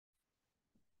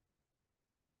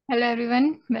Hello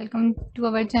everyone, welcome to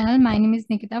our channel. My name is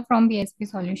Nikita from BISP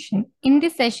Solution. In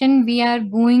this session, we are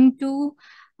going to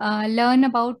learn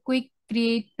about quick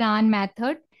create plan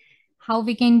method, how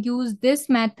we can use this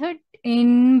method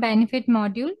in benefit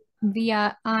module.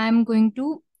 I'm going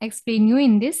to explain you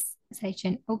in this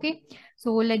session. Okay,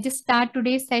 so let's just start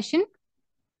today's session.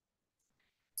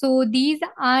 So these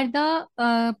are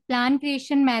the plan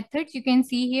creation methods. You can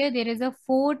see here there is a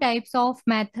 4 types of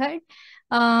method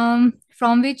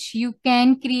from which you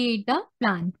can create the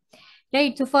plan.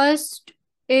 Right. So first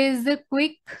is the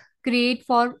quick create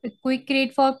for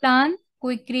plan,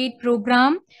 quick create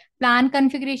program, plan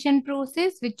configuration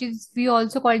process, which is we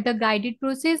also call it the guided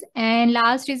process, and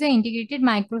last is the integrated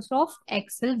Microsoft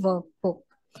Excel workbook.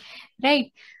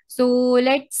 Right. So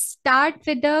let's start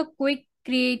with the quick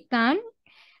create plan.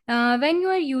 When you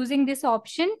are using this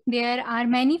option, there are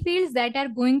many fields that are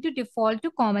going to default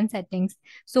to common settings.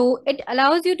 So it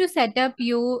allows you to set up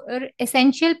your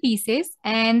essential pieces,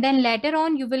 and then later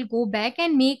on you will go back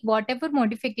and make whatever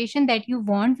modification that you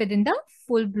want within the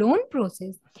full-blown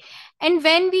process. And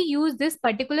when we use this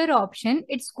particular option,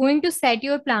 it's going to set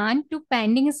your plan to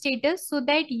pending status so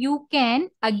that you can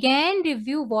again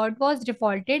review what was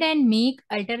defaulted and make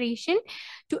alteration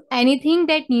to anything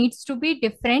that needs to be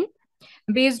different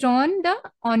based on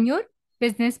your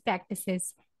business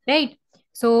practices, right?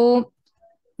 So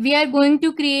we are going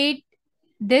to create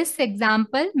this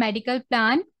example medical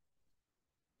plan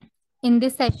in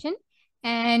this session,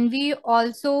 and we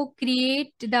also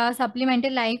create the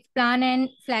supplemental life plan and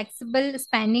flexible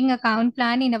spending account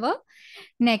plan in our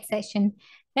next session,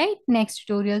 right? Next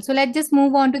tutorial. So let's just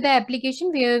move on to the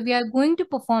application where we are going to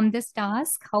perform this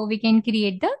task, how we can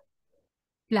create the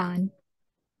plan.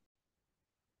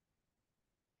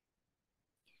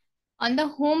 On the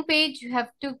home page, you have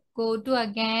to go to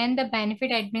again the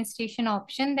benefit administration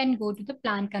option, then go to the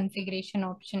plan configuration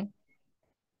option.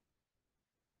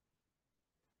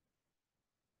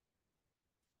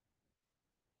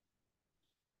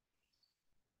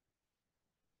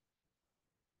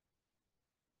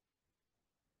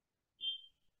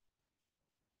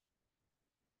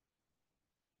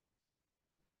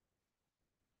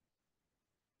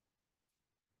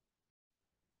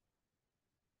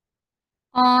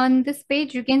 On this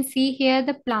page, you can see here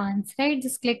the plans, right?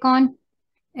 Just click on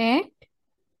it.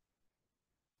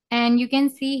 And you can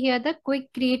see here the quick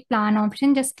create plan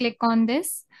option. Just click on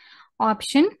this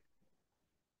option.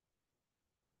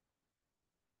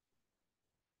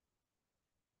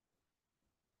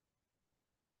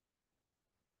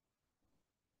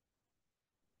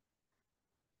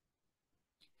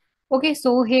 Okay,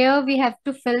 so here we have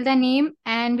to fill the name,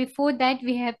 and before that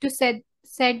we have to set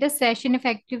the session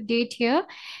effective date here.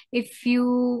 If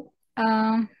you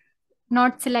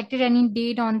not selected any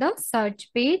date on the search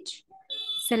page,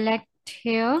 select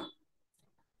here.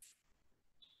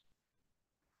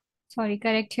 Sorry,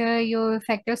 correct here your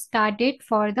effective start date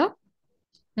for the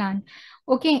plan.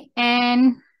 Okay,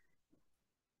 and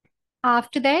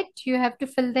after that you have to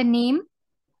fill the name.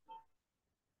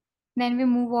 Then we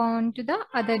move on to the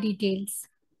other details.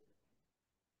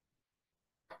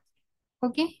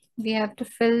 Okay, we have to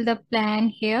fill the plan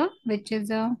here, which is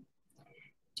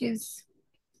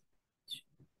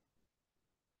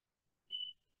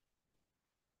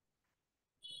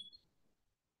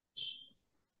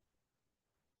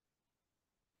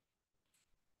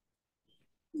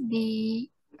the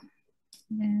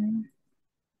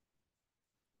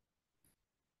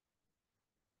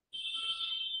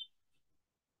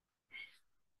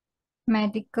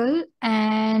medical,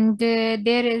 and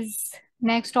there is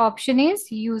next option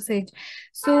is usage.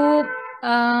 So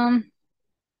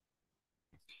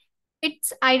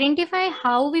it's identify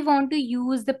how we want to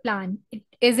use the plan.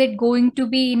 Is it going to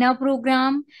be in a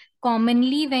program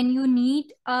commonly when you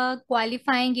need a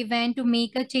qualifying event to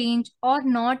make a change, or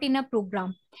not in a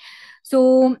program?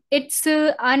 So it's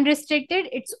unrestricted,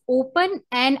 it's open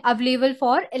and available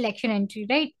for election entry,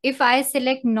 right? If I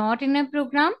select not in a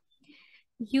program,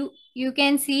 you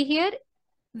can see here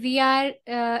we are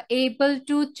able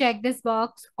to check this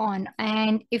box on,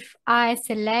 and if I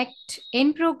select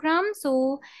in program,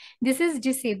 so this is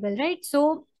disabled, right?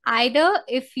 So either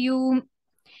if you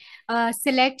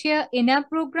select here in a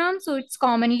program, so it's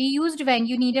commonly used when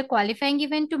you need a qualifying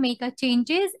event to make a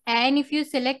changes, and if you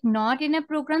select not in a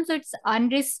program, so it's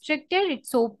unrestricted,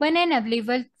 it's open and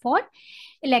available for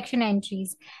election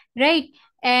entries, right?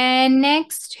 And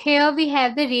next here we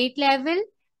have the rate level.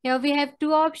 Here we have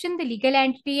two options, the legal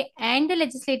entity and the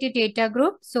legislative data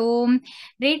group. So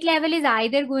rate level is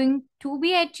either going to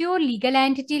be at your legal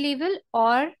entity level,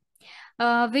 or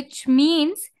which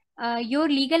means your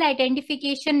legal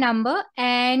identification number,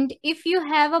 and if you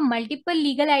have a multiple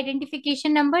legal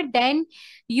identification number, then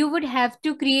you would have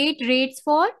to create rates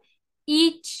for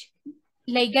each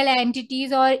legal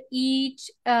entities or each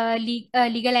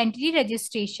legal entity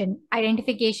registration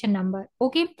identification number.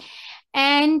 Okay,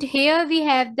 and here we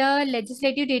have the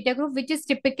legislative data group, which is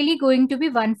typically going to be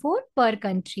 1 4 per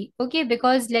country. Okay,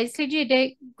 because legislative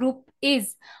data group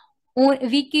is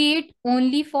we create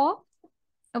only for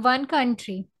one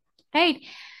country, right?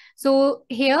 So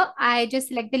here I just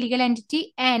select the legal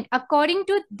entity, and according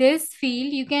to this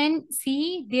field, you can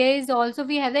see there is also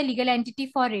we have the legal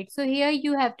entity for it. So here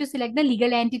you have to select the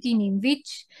legal entity name,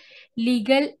 which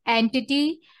legal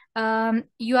entity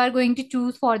you are going to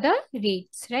choose for the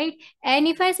rates, right? And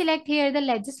if I select here the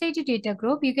legislative data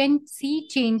group, you can see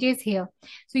changes here.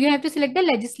 So you have to select the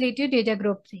legislative data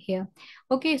group here.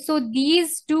 Okay, so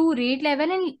these two rate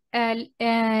level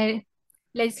and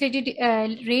legislative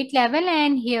rate level,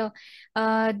 and here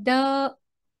the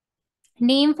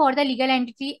name for the legal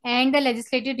entity and the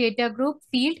legislative data group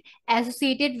field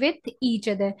associated with each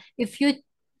other. If you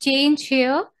change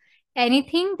here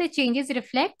anything, the changes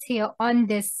reflects here on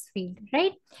this field,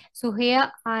 right? So here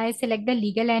I select the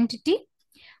legal entity.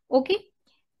 Okay,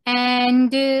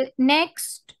 and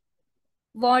next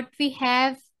what we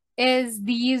have is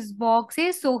these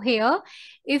boxes. So here,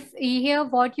 if here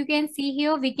what you can see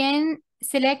here, we can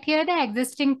select here the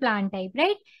existing plan type,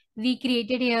 right? We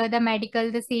created here the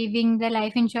medical, the saving, the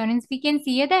life insurance. We can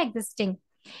see here the existing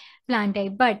plan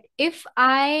type. But if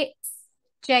I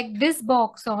check this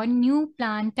box on new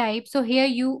plan type, so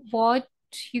here what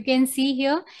you can see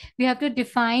here, we have to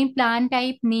define plan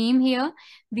type name here.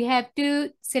 We have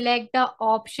to select the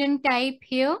option type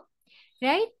here,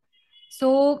 right?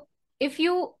 So if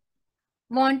you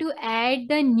want to add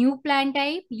the new plan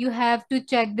type, you have to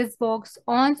check this box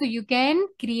on, so you can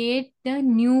create the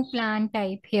new plan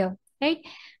type here, right?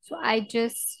 So I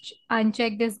just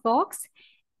uncheck this box,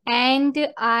 and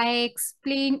I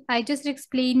just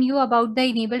explain you about the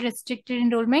enable restricted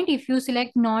enrollment. If you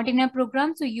select not in a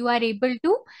program, so you are able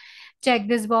to check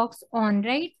this box on,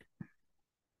 right?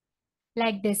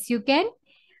 Like this, you can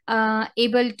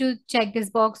able to check this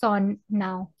box on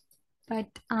now. But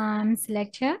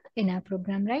select here in our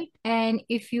program, right? And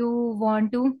if you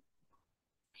want to,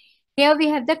 here we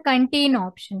have the contain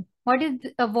option.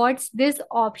 What's this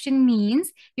option means?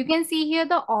 You can see here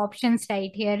the options right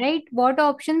here, right? What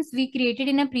options we created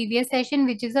in a previous session,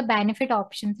 which is a benefit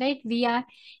options, right? We are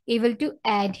able to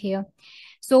add here.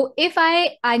 So if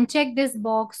I uncheck this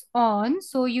box on,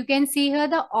 so you can see here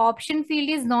the option field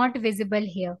is not visible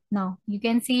here. Now you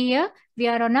can see here we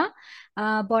are on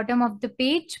a bottom of the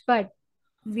page, but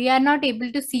we are not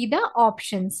able to see the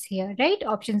options here, right?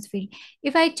 Options field.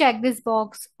 If I check this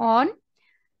box on,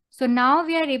 so now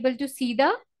we are able to see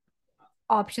the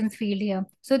options field here.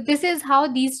 So this is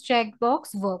how these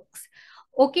checkbox works.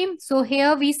 Okay, so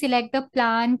here we select the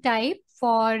plan type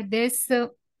for this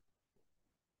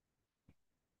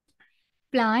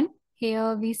plan.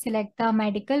 Here we select the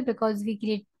medical because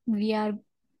we are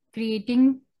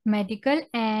creating medical,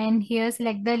 and here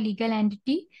select the legal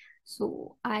entity.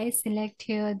 So I select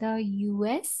here the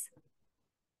US.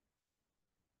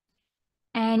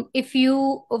 And if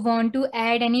you want to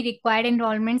add any required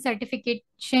enrollment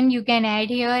certification, you can add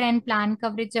here, and plan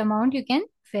coverage amount you can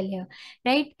fill here,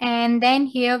 right? And then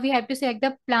here we have to select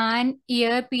the plan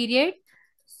year period.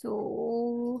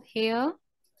 So here,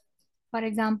 for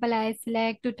example, I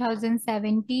select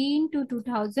 2017 to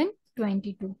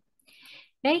 2022,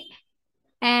 right?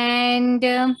 And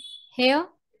here,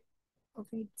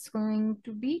 okay, it's going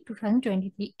to be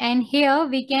 2023. And here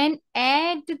we can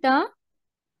add the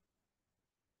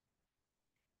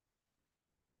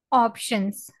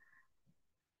options.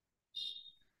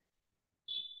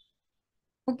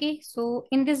 Okay, so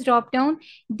in this drop down,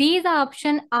 these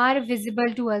options are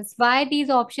visible to us. Why these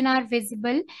options are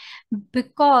visible?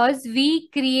 Because we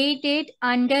created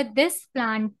under this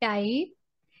plan type,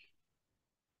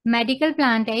 medical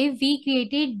plan type, we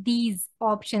created these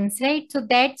options, right? So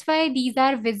that's why these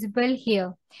are visible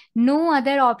here. No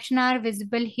other option are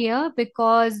visible here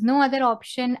because no other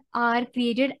option are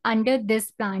created under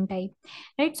this plan type,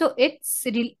 right? So it's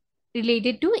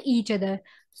related to each other.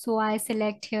 So I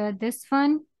select here this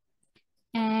one,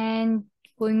 and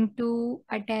going to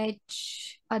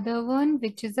attach other one,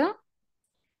 which is a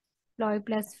employee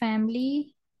plus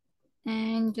family,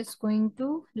 and just going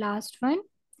to last one,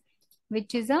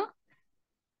 which is a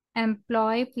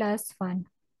employee plus one.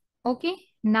 Okay,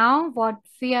 now what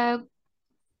we are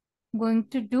going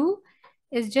to do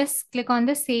is just click on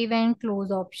the save and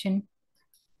close option.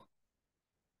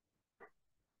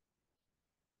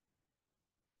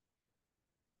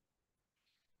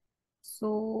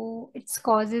 So it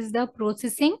causes the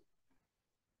processing.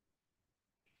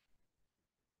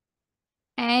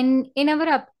 And in our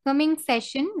upcoming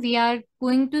session, we are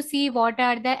going to see what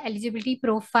are the eligibility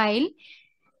profile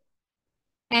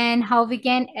and how we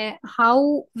can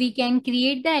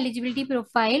create the eligibility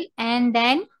profile, and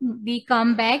then we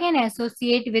come back and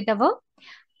associate with our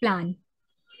plan.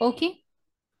 Okay.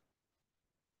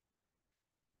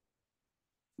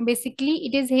 Basically,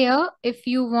 it is here. If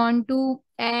you want to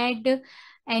add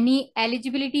any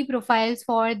eligibility profiles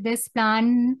for this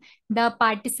plan, the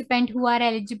participant who are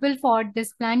eligible for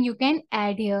this plan, you can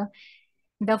add here.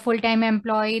 The full-time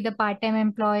employee, the part-time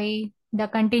employee, the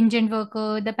contingent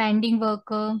worker, the pending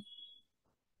worker,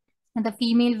 the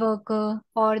female worker,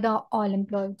 or the all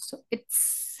employed. So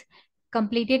it's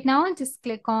completed now. Just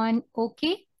click on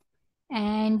OK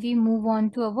and we move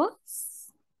on to our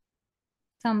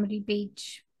summary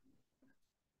page.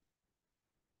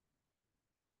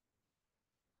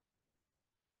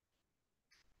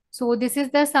 So this is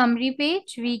the summary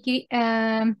page. We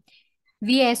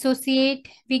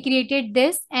created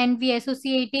this and we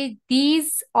associated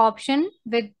these option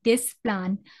with this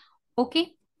plan.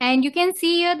 Okay. And you can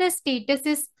see here the status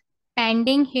is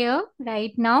pending here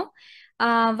right now.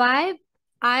 Why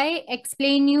I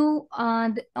explain you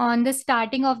on the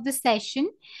starting of the session,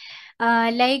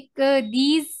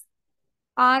 these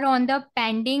are on the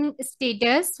pending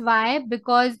status. Why?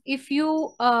 Because if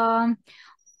you want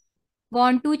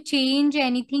to change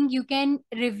anything, you can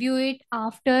review it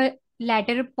after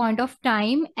later point of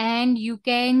time, and you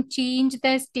can change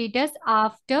the status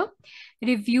after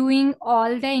reviewing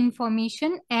all the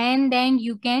information, and then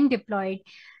you can deploy it.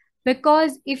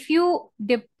 Because if you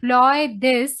deploy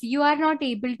this, you are not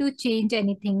able to change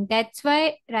anything. That's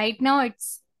why right now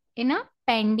it's in a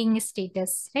pending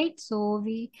status, right? So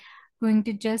we going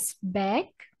to just back.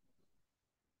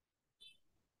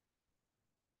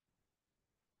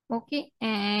 Okay,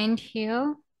 and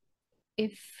here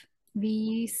if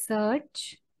we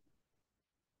search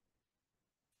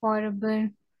for a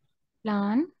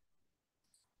plan,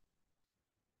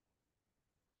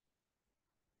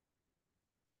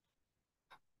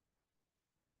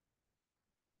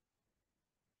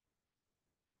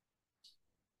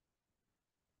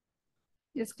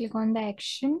 just click on the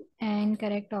action and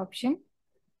correct option.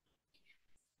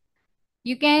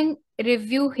 You can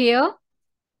review here,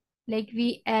 like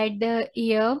we add the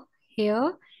year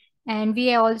here, and we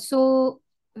can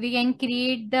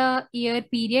create the year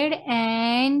period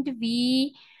and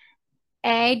we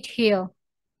add here,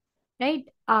 right?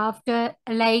 After,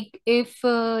 like if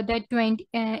the 20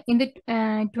 in the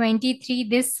 23,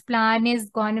 this plan is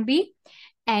gonna be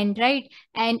end, right?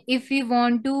 And if we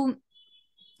want to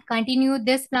continue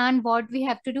this plan, what we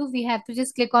have to do, we have to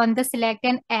just click on the select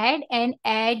and add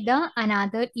the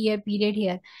another year period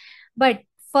here. But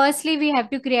firstly we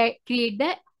have to create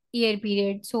the year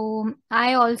period. So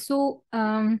I also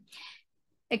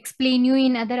explain you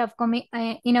in other upcoming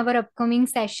in our upcoming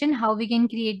session how we can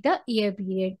create the year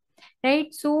period,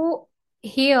 right? So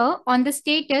here on the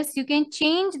status, you can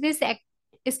change this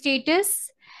status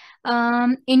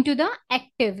into the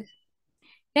active,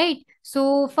 right?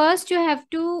 So first you have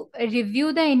to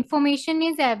review the information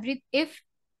is if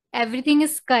everything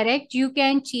is correct, you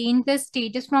can change the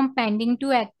status from pending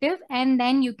to active, and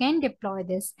then you can deploy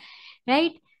this,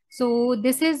 right? So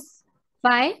this is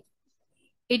why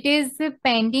it is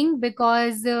pending,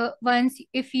 because once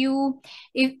if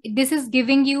this is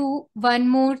giving you one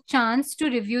more chance to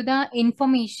review the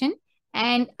information,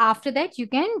 and after that you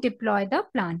can deploy the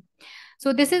plan.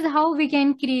 So this is how we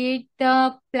can create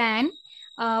the plan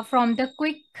from the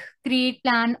quick create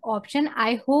plan option.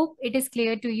 I hope it is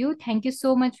clear to you. Thank you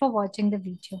so much for watching the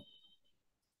video.